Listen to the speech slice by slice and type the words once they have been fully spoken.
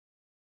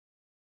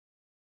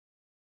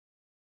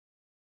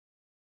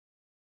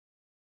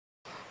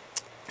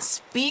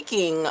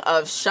Speaking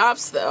of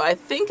shops, though, I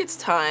think it's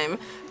time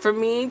for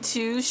me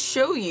to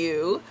show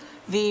you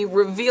the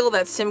reveal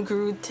that Sim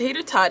Guru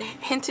Tater Tot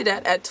hinted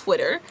at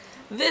Twitter.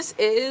 This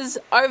is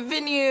our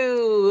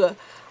venue,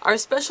 our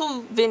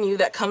special venue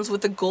that comes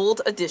with the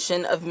gold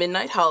edition of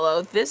Midnight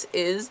Hollow. This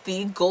is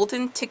the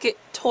Golden Ticket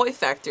Toy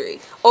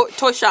Factory. Oh,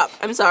 toy shop.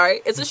 I'm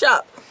sorry. It's a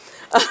shop.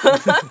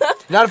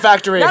 Not a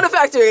factory. Not a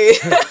factory.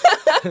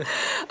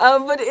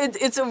 But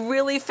it's a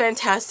really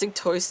fantastic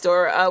toy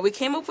store. We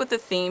came up with a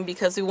theme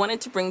because we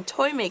wanted to bring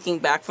toy making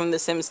back from The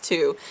Sims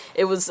 2.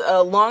 It was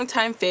a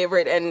longtime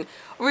favorite, and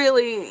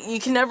really,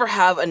 you can never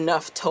have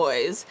enough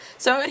toys.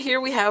 So out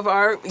here we have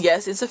our,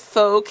 yes, it's a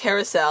faux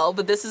carousel,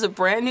 but this is a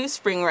brand new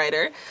Spring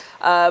Rider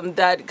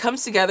that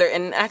comes together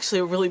in actually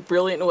a really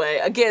brilliant way.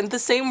 Again, the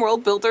same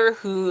world builder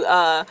who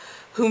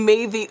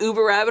made the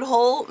Uber Rabbit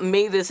Hole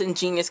made this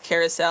ingenious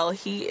carousel.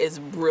 He is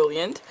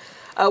brilliant.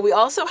 We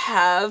also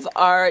have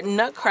our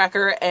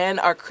Nutcracker and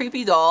our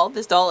creepy doll.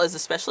 This doll is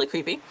especially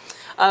creepy.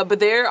 But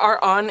they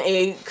are on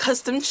a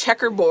custom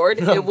checkerboard.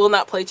 It will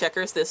not play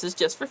checkers. This is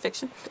just for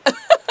fiction.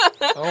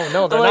 Oh,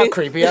 no, they're not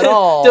creepy at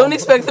all. Don't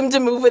expect them to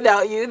move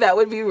without you. That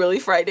would be really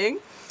frightening.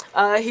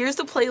 Here's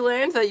the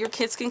playland that your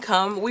kids can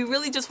come. We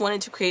really just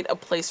wanted to create a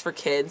place for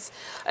kids.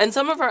 And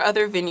some of our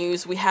other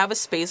venues, we have a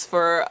space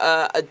for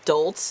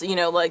adults, you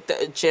know, like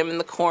the gym in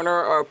the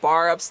corner or a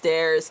bar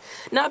upstairs.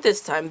 Not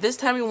this time. This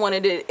time we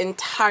wanted it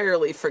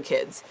entirely for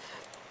kids.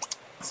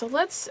 So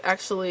let's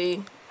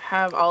actually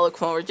have Olive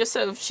come over just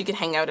so she can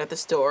hang out at the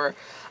store.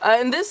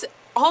 And this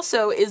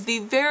also is the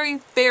very,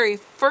 very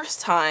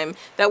first time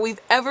that we've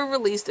ever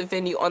released a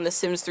venue on the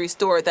Sims 3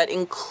 store that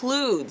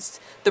includes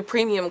the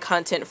premium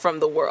content from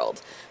the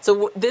world.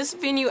 So this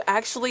venue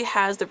actually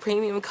has the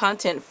premium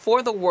content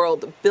for the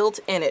world built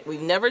in it.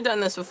 We've never done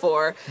this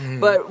before,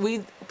 but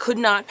we could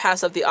not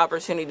pass up the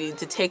opportunity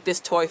to take this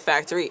toy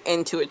factory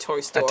into a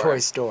toy store. A toy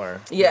store.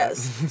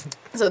 Yes.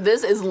 So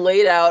this is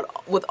laid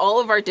out with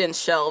all of our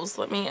dense shelves.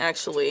 Let me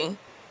actually...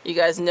 You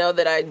guys know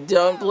that I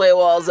don't play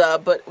walls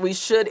up, but we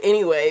should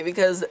anyway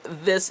because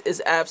this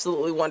is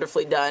absolutely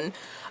wonderfully done.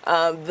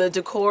 The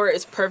decor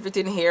is perfect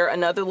in here,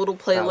 another little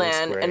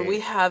playland, and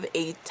we have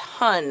a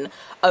ton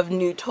of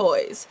new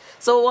toys.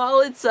 So while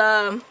it's,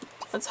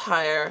 let's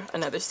hire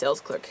another sales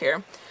clerk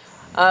here,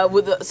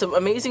 with some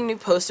amazing new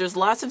posters,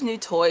 lots of new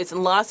toys,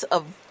 and lots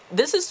of...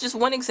 This is just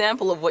one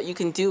example of what you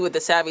can do with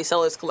the Savvy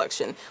Sellers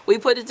collection. We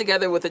put it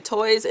together with the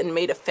toys and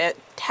made a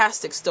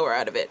fantastic store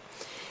out of it.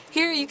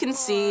 Here you can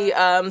see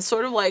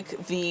sort of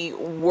like the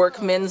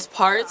workman's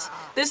parts.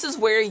 This is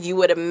where you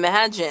would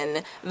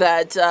imagine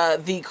that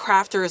the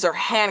crafters are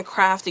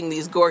handcrafting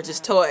these gorgeous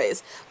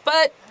toys.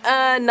 But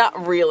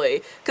not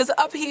really. Because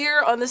up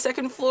here on the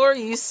second floor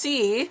you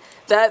see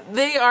that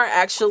they are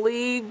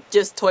actually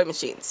just toy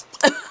machines.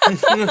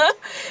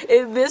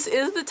 This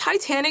is the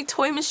Titanic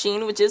toy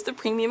machine, which is the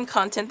premium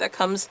content that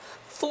comes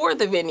for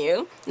the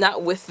venue,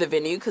 not with the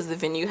venue, because the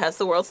venue has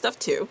the world stuff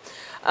too.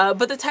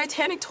 But the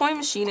Titanic toy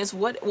machine is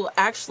what will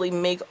actually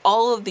make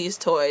all of these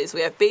toys.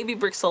 We have Baby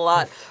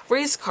Bricks-a-Lot,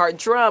 Race Car,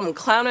 Drum,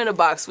 Clown in a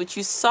Box, which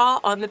you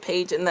saw on the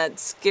page in that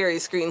scary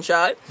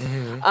screenshot.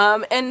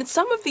 And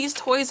some of these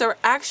toys are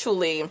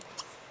actually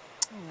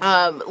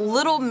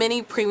little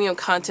mini premium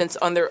contents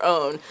on their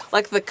own.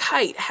 Like the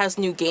kite has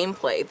new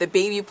gameplay. The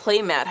baby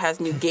playmat has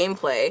new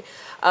gameplay.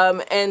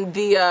 And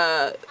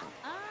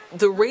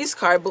the race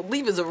car, I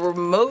believe, is a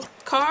remote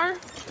car.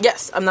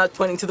 Yes, I'm not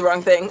pointing to the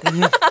wrong thing.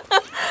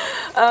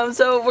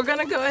 So we're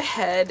gonna go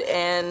ahead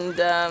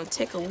and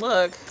take a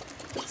look.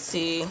 Let's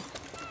see.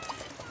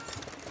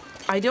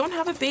 I don't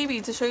have a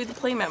baby to show you the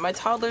playmat. My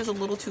toddler's a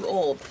little too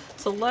old.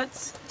 So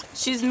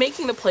she's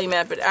making the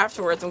playmat, but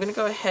afterwards I'm gonna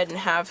go ahead and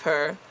have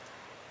her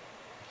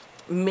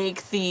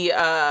make the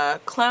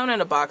clown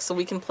in a box so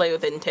we can play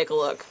with it and take a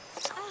look.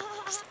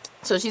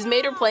 So she's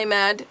made her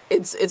playmat.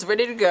 It's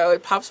ready to go.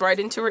 It pops right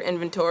into her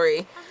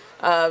inventory.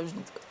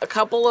 A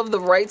couple of the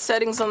right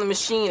settings on the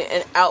machine,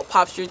 and out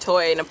pops your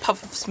toy in a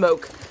puff of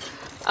smoke.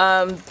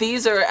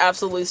 These are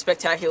absolutely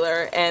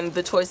spectacular, and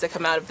the toys that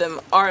come out of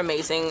them are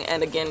amazing.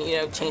 And again, you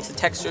know, change the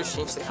textures,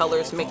 change the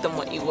colors, make them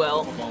what you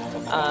will.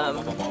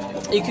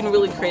 You can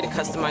really create a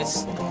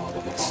customized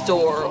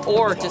store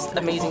or just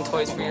amazing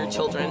toys for your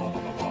children.